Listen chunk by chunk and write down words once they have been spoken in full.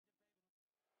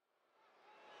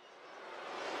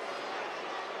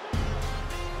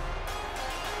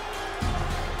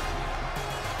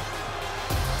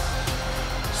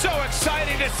So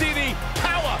exciting to see the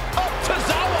power of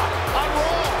Tozawa on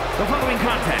Raw. The following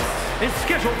contest is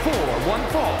scheduled for one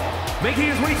fall. Making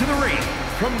his way to the ring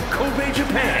from Kobe,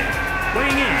 Japan,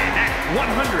 weighing in at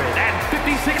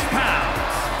 156 pounds,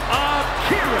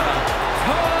 Akira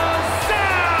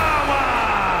Tozawa!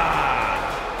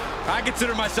 I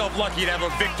consider myself lucky to have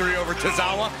a victory over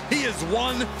Tozawa. He is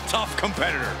one tough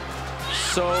competitor.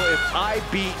 So if I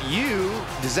beat you,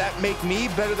 does that make me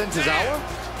better than Tozawa?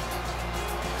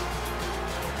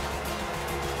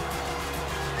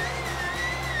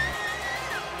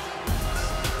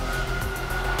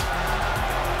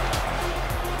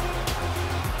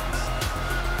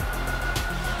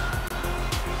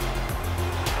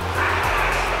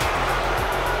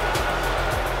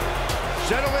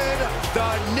 Gentlemen, the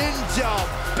ninja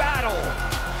battle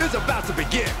is about to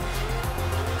begin.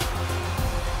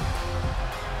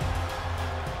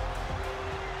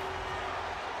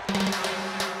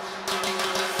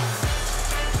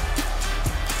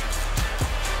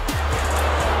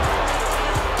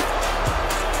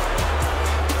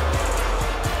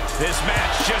 This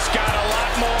match just got a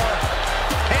lot more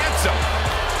handsome.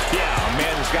 Yeah, a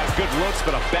man who's got good looks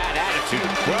but a bad attitude.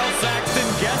 Well, Saxton,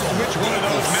 guess which one of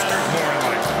those matters more in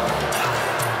life?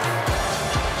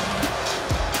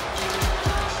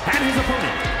 And his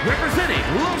opponent, representing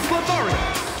Los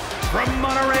Lotharios from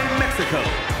Monterrey, Mexico,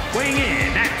 weighing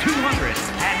in at 205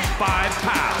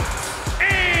 pounds,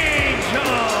 Angel!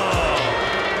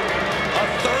 A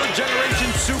third-generation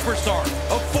superstar,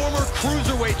 a former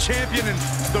cruiserweight champion, and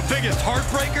the biggest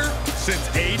heartbreaker since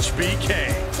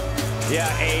HBK. Yeah,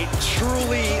 a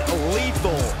truly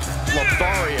lethal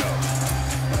Lothario.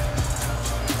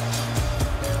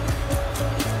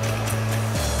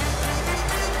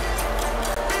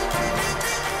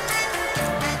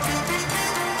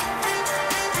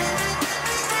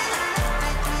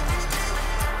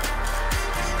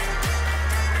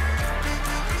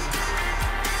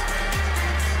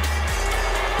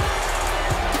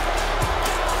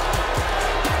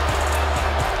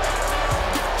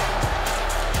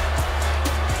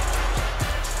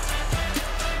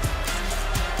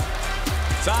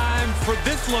 Time for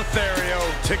this Lothario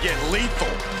to get lethal.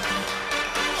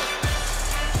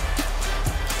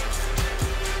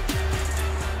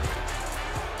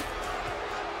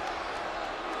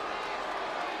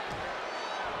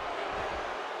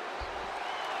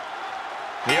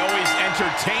 The always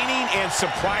entertaining and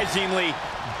surprisingly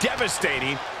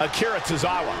devastating Akira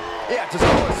Tozawa. Yeah,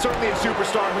 Tozawa is certainly a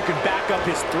superstar who can back up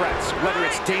his threats. Whether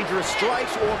it's dangerous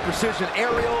strikes or precision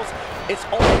aerials, it's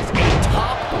always a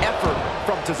top effort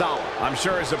from Tozawa. I'm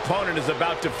sure his opponent is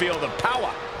about to feel the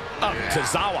power of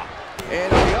Tozawa.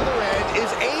 And on the other end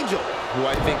is Angel, who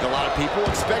I think a lot of people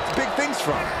expect big things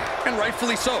from. And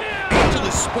rightfully so. Angel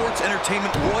is sports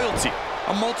entertainment royalty.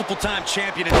 A multiple-time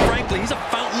champion, and frankly, he's a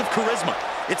fountain of charisma.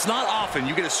 It's not often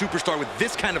you get a superstar with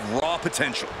this kind of raw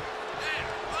potential.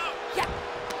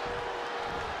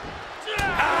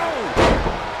 Ow!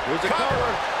 Here's a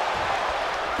cover.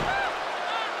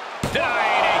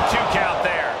 Denied a 2 count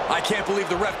there. I can't believe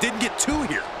the ref didn't get 2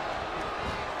 here.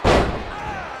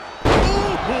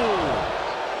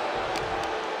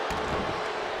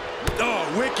 Oh,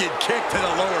 wicked kick to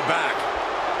the lower back.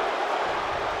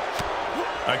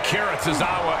 Akira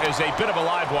Tozawa is a bit of a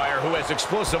live wire who has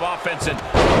explosive offense and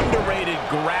underrated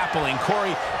grappling.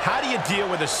 Corey, how do you deal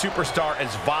with a superstar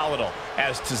as volatile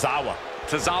as Tozawa?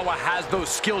 Tozawa has those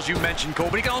skills you mentioned, Cole,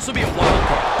 but he can also be a wild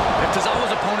card. If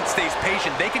Tozawa's opponent stays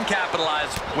patient, they can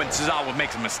capitalize when Tozawa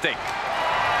makes a mistake.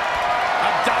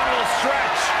 Abdominal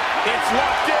stretch. It's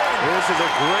locked in. This is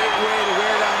a great way to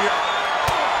wear down your...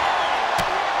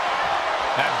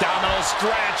 Abdominal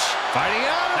stretch. Fighting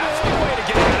out of That's it. a good way to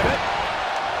get out of it.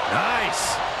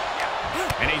 Nice.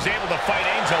 And he's able to fight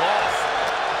Angel off.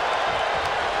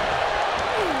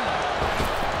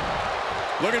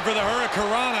 Looking for the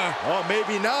Hurricanrana. Oh,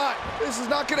 maybe not. This is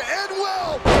not going to end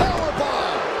well.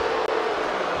 Powerbomb.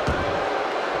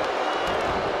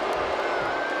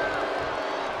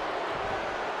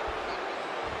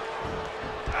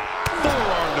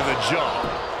 Forearm to the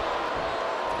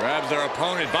jaw. Grabs their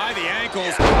opponent by the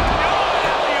ankles.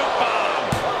 Alley-oop bomb.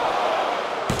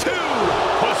 2.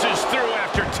 Pushes through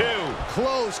after 2.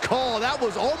 Close call. That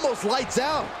was almost lights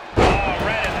out. Oh,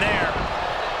 right in there.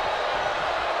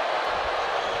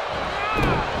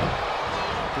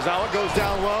 Tozawa goes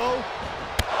down low.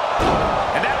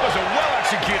 And that was a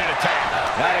well-executed attack.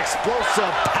 That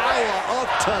explosive power of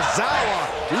Tozawa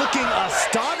looking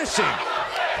astonishing.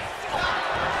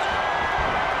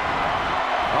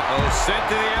 Uh-oh, sent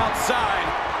to the outside.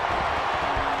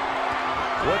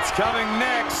 What's coming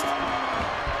next?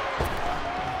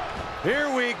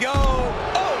 Here we go.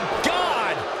 Oh,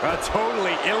 A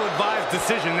totally ill-advised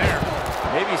decision there.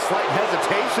 Maybe slight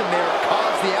hesitation there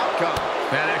caused the outcome.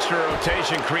 That extra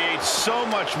rotation creates so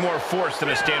much more force than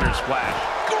a standard splash.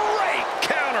 Great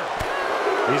counter.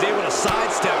 He's able to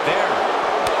sidestep there.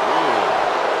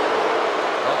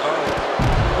 Uh-oh.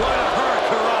 What a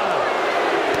hurricanrana.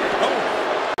 Oh.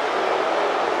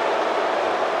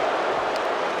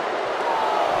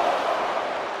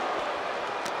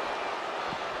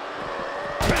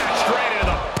 Back straight into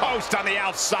the post on the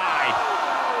outside.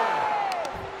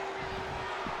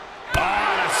 Oh,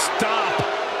 a stop.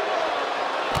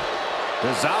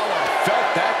 Tozawa felt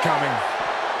that coming.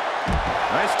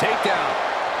 Nice takedown.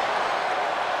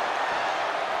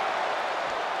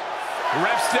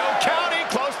 Ref still counting,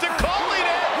 close to calling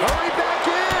it. Hurry back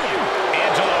in.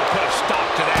 Angelo put a stop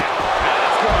to that.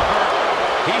 That's going to hurt.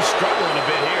 He's struggling a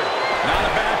bit here. Not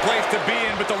a bad place to be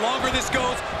in, but the longer this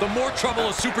goes, the more trouble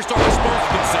a superstar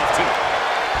exposes himself to.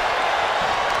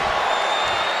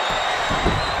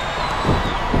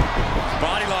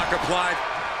 Body lock applied.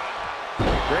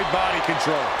 Great body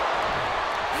control.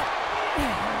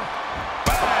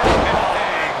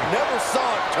 Bang! Never saw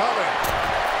it coming.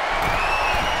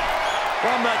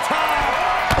 From the top.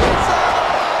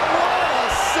 What a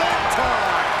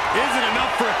senton. Isn't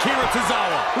enough for Akira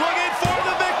Tozawa. Looking for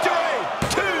the victory.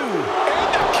 2.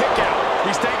 And the kick out.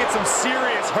 He's taking some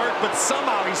serious hurt, but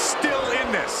somehow he's still in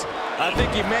this. I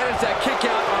think he managed that kick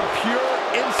out on pure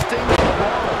instinct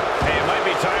alone. Hey, it might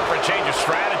be time for a change of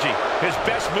strategy. His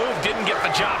best move didn't get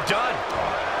the job done.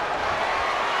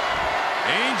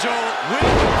 Angel with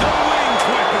the wing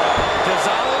whipper.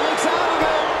 Tozawa looks out of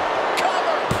it.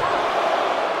 Cover.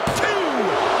 2.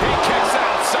 He kicks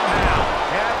out somehow.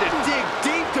 Had to dig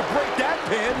deep to break that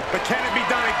pin. But can it be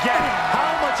done again?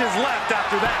 How much is left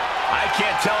after that? I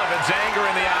can't tell if it's anger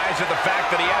in the eyes or the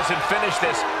fact that he hasn't finished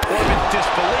this, or if it's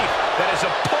disbelief that his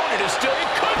opponent is still...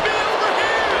 It could be over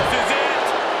here! This is it!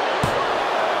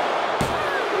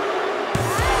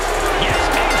 Yes,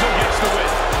 Angel gets the win.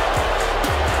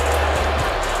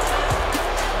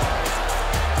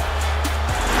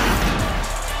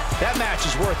 That match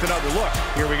is worth another look.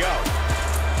 Here we go.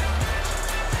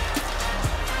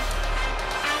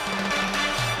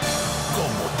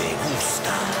 Como te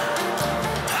gusta.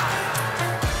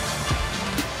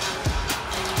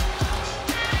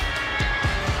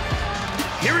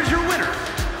 Here is your winner,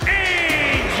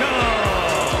 Angel!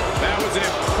 That was an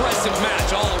impressive match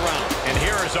all around. And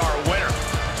here is our winner.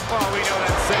 Well, we know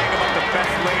that saying about the best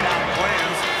laid out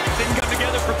plans didn't come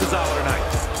together for Tozawa tonight.